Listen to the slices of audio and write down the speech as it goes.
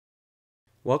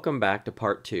Welcome back to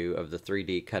part 2 of the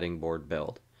 3D cutting board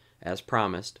build. As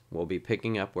promised, we'll be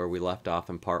picking up where we left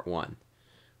off in part 1.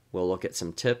 We'll look at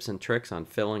some tips and tricks on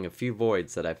filling a few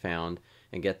voids that I found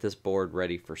and get this board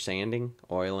ready for sanding,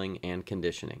 oiling, and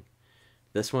conditioning.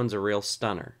 This one's a real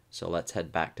stunner, so let's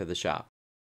head back to the shop.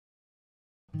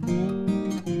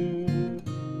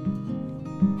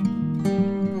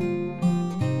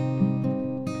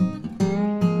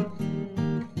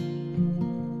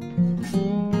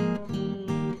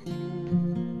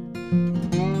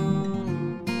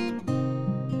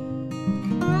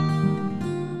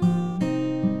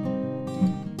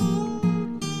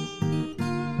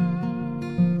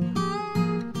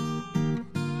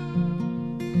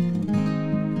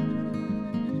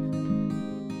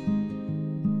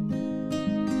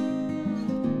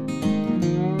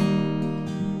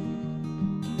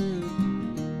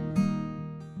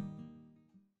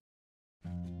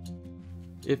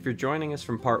 If you're joining us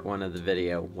from part 1 of the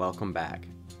video, welcome back.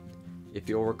 If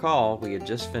you'll recall, we had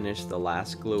just finished the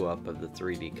last glue up of the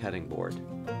 3D cutting board.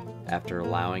 After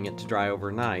allowing it to dry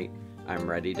overnight, I'm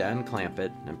ready to unclamp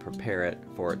it and prepare it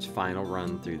for its final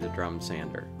run through the drum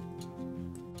sander.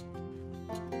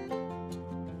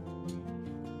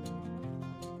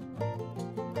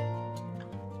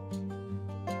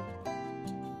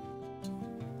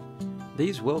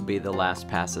 These will be the last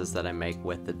passes that I make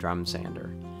with the drum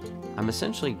sander. I'm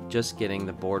essentially just getting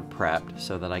the board prepped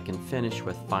so that I can finish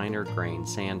with finer grained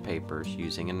sandpapers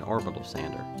using an orbital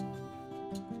sander.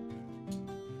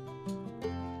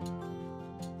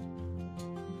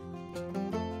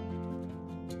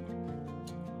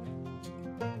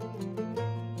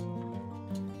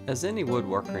 As any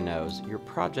woodworker knows, your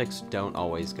projects don't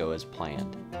always go as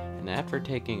planned, and after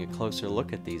taking a closer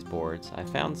look at these boards, I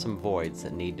found some voids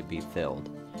that need to be filled.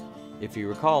 If you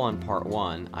recall in part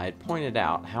 1, I had pointed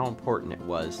out how important it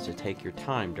was to take your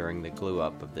time during the glue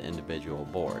up of the individual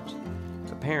boards.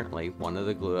 Apparently, one of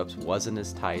the glue ups wasn't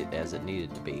as tight as it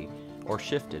needed to be, or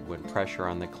shifted when pressure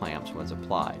on the clamps was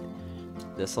applied.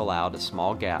 This allowed a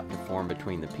small gap to form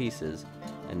between the pieces,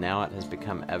 and now it has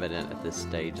become evident at this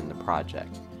stage in the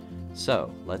project.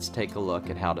 So, let's take a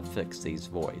look at how to fix these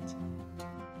voids.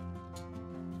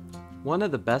 One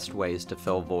of the best ways to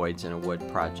fill voids in a wood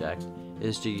project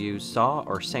is to use saw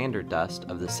or sander dust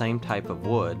of the same type of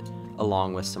wood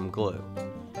along with some glue.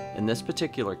 In this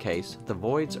particular case, the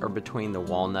voids are between the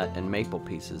walnut and maple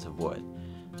pieces of wood,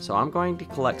 so I'm going to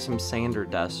collect some sander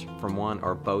dust from one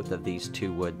or both of these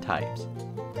two wood types.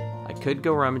 I could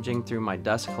go rummaging through my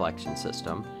dust collection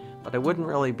system, but I wouldn't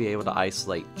really be able to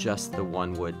isolate just the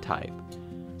one wood type.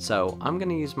 So I'm going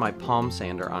to use my palm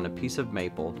sander on a piece of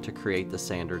maple to create the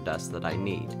sander dust that I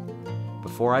need.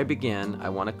 Before I begin, I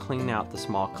want to clean out the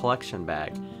small collection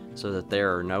bag so that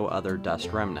there are no other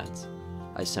dust remnants.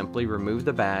 I simply remove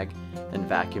the bag and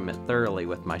vacuum it thoroughly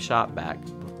with my shop vac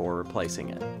before replacing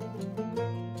it.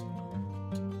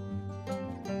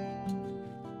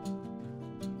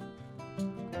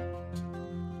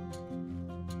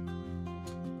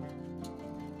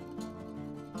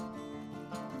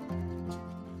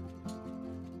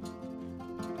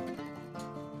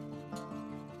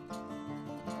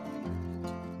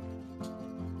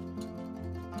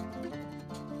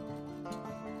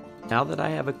 Now that I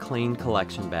have a clean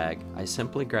collection bag, I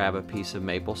simply grab a piece of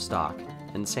maple stock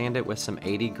and sand it with some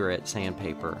 80 grit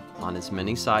sandpaper on as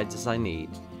many sides as I need,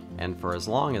 and for as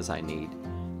long as I need,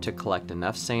 to collect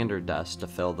enough sander dust to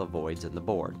fill the voids in the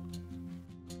board.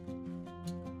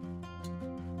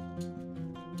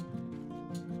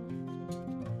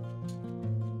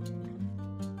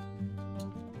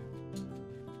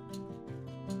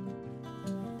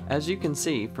 As you can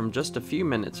see, from just a few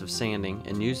minutes of sanding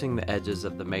and using the edges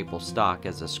of the maple stock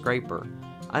as a scraper,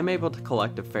 I'm able to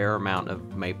collect a fair amount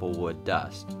of maple wood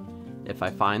dust. If I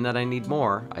find that I need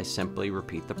more, I simply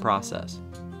repeat the process.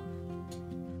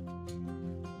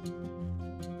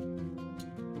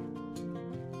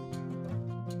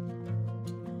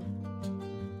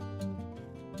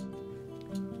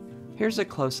 Here's a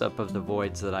close-up of the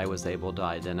voids that I was able to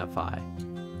identify.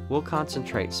 We'll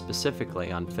concentrate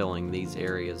specifically on filling these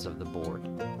areas of the board.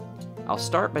 I'll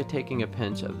start by taking a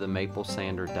pinch of the maple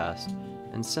sander dust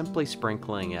and simply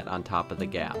sprinkling it on top of the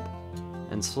gap,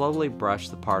 and slowly brush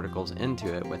the particles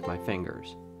into it with my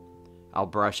fingers. I'll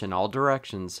brush in all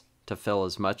directions to fill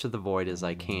as much of the void as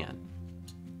I can.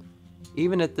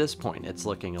 Even at this point, it's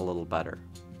looking a little better.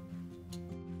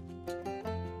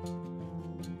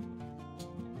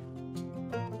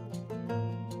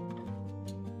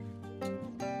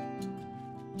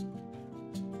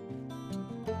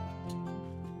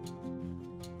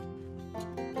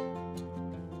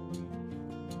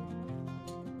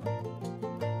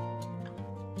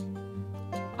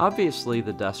 Obviously,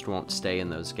 the dust won't stay in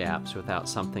those gaps without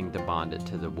something to bond it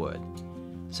to the wood.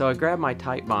 So I grab my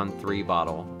Titebond 3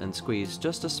 bottle and squeeze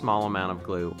just a small amount of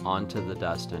glue onto the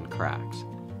dust and cracks.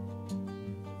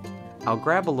 I'll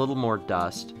grab a little more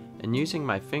dust, and using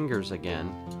my fingers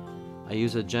again, I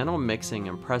use a gentle mixing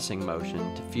and pressing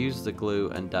motion to fuse the glue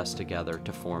and dust together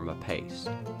to form a paste.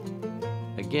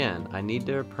 Again, I need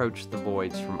to approach the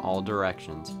voids from all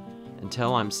directions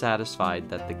until I'm satisfied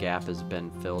that the gap has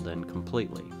been filled in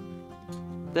completely.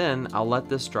 Then I'll let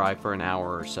this dry for an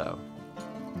hour or so.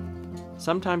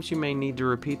 Sometimes you may need to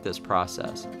repeat this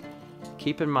process.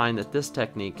 Keep in mind that this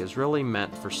technique is really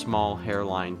meant for small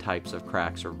hairline types of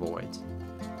cracks or voids.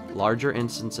 Larger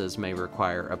instances may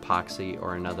require epoxy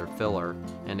or another filler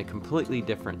and a completely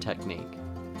different technique.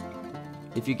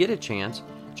 If you get a chance,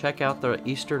 check out the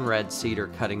Eastern Red Cedar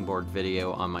cutting board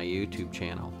video on my YouTube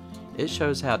channel. It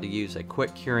shows how to use a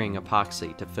quick curing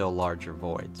epoxy to fill larger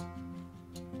voids.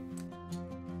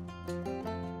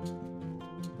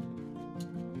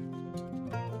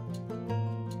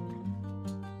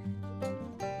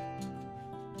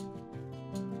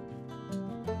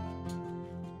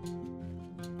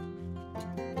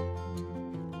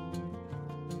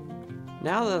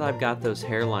 Now that I've got those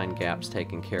hairline gaps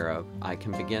taken care of, I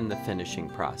can begin the finishing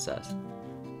process.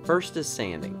 First is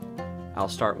sanding. I'll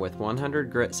start with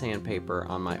 100 grit sandpaper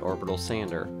on my orbital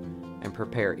sander and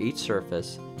prepare each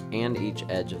surface and each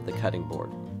edge of the cutting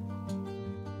board.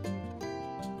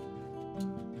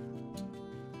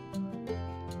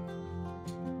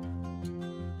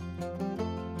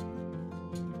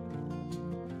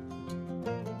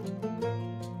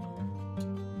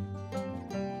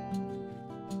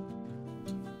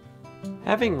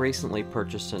 Having recently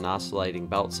purchased an oscillating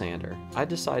belt sander, I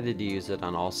decided to use it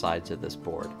on all sides of this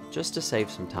board, just to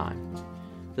save some time.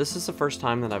 This is the first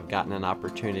time that I've gotten an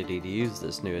opportunity to use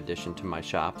this new addition to my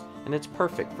shop, and it's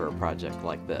perfect for a project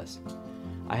like this.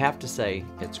 I have to say,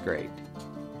 it's great.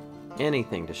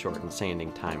 Anything to shorten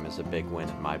sanding time is a big win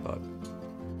in my book.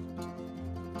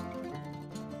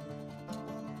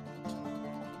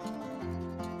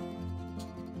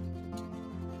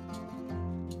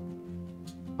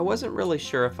 I wasn't really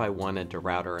sure if I wanted to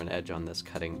router an edge on this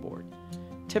cutting board.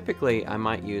 Typically, I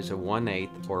might use a 1/8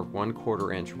 or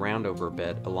 1/4 inch roundover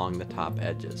bit along the top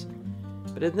edges.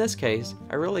 But in this case,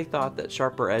 I really thought that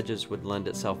sharper edges would lend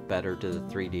itself better to the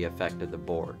 3D effect of the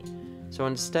board. So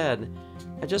instead,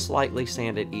 I just lightly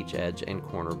sanded each edge and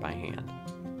corner by hand.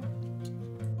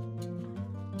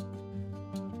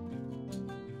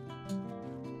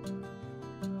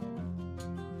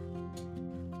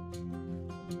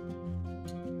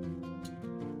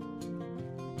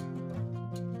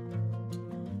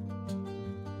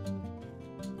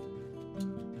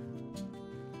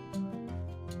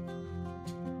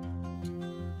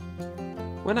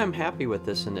 When I'm happy with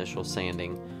this initial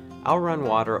sanding, I'll run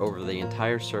water over the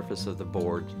entire surface of the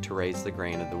board to raise the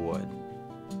grain of the wood.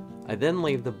 I then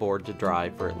leave the board to dry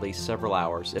for at least several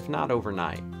hours, if not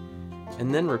overnight,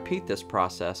 and then repeat this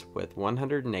process with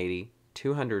 180,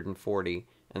 240,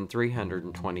 and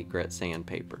 320 grit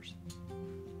sandpapers.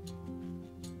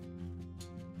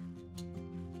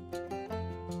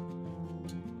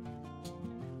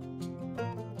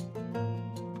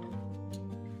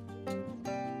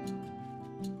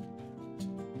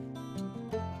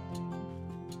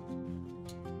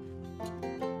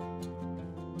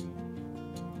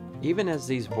 Even as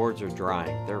these boards are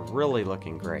drying, they're really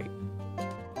looking great.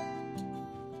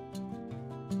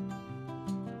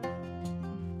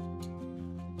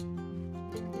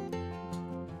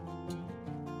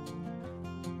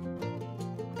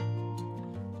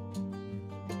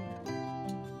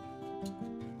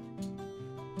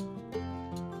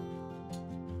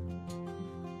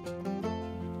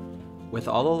 With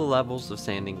all of the levels of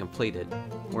sanding completed,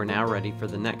 we're now ready for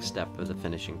the next step of the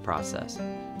finishing process,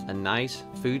 a nice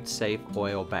food-safe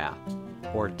oil bath,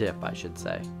 or dip I should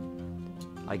say.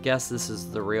 I guess this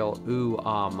is the real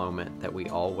ooh-ah moment that we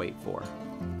all wait for.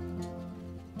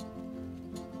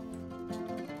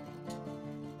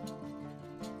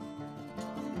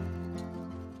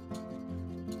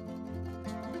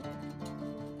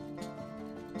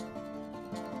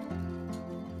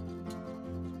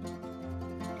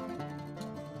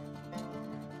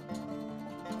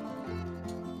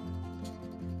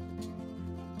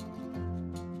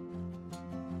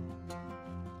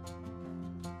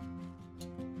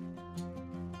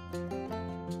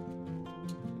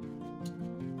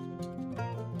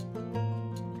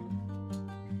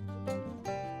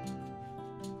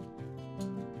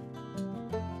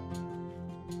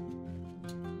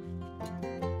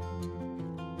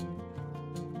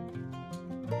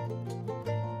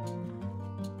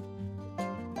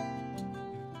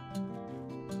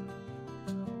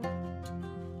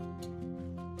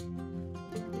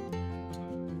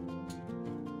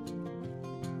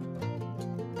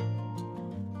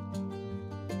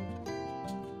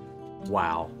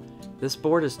 Wow, this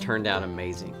board has turned out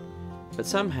amazing, but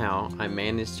somehow I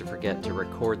managed to forget to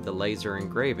record the laser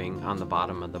engraving on the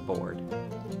bottom of the board.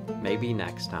 Maybe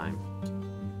next time.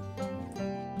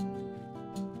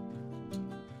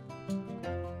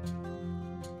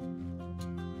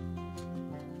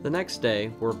 The next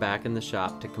day, we're back in the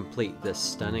shop to complete this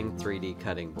stunning 3D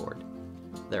cutting board.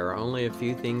 There are only a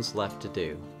few things left to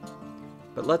do,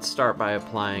 but let's start by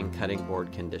applying cutting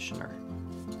board conditioner.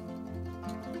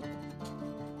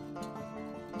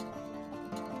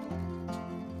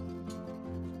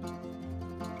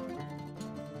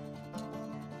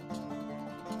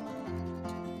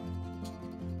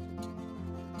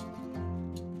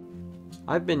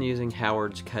 I've been using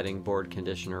Howard's cutting board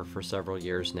conditioner for several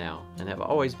years now and have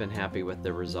always been happy with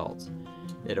the results.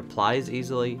 It applies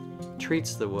easily,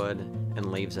 treats the wood,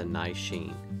 and leaves a nice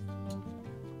sheen.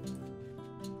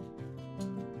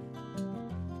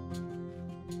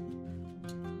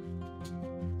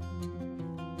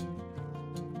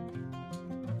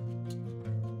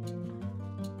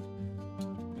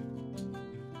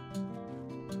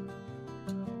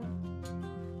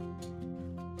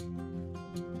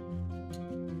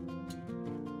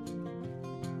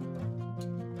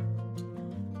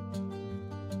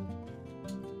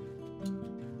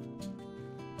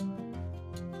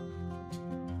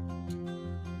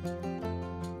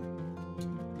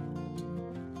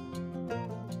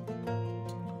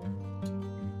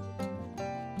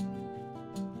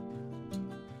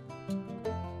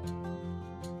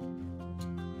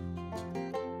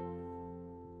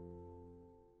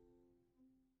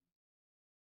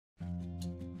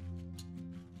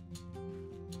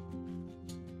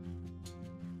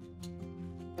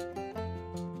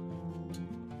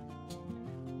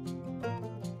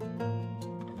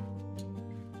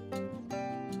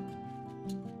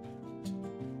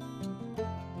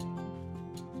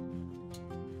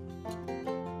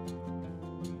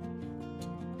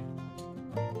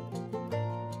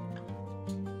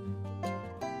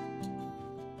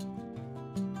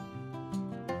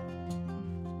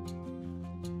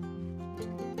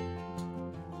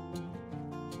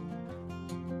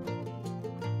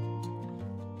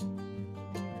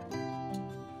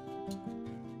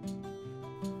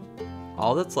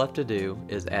 All that's left to do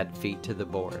is add feet to the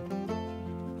board.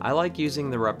 I like using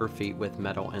the rubber feet with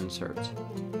metal inserts.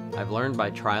 I've learned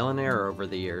by trial and error over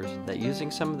the years that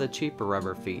using some of the cheaper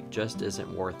rubber feet just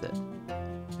isn't worth it.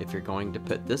 If you're going to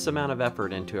put this amount of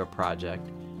effort into a project,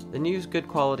 then use good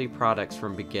quality products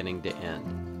from beginning to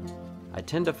end. I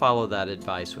tend to follow that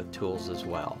advice with tools as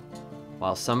well.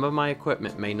 While some of my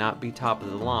equipment may not be top of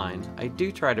the line, I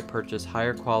do try to purchase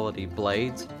higher quality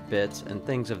blades, bits, and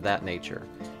things of that nature,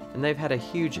 and they've had a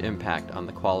huge impact on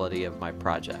the quality of my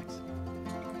projects.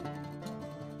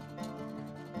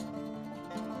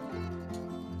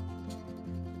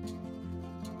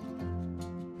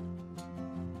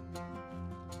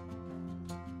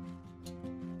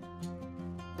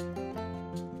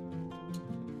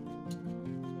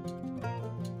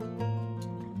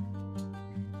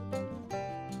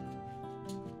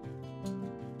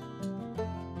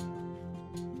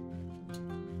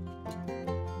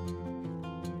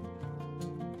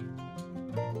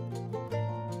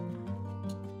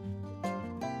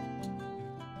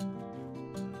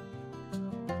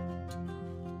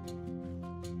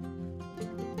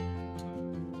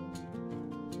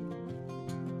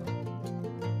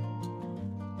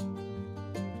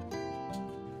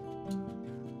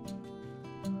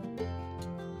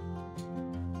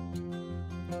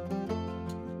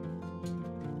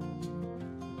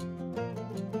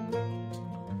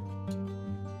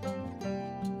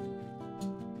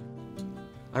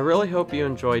 I really hope you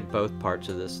enjoyed both parts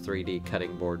of this 3D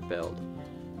cutting board build.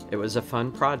 It was a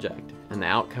fun project, and the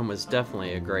outcome was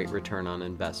definitely a great return on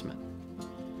investment.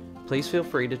 Please feel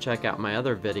free to check out my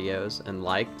other videos and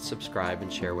like, subscribe,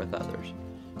 and share with others.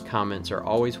 Comments are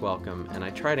always welcome, and I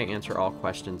try to answer all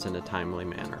questions in a timely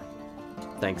manner.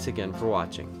 Thanks again for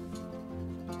watching.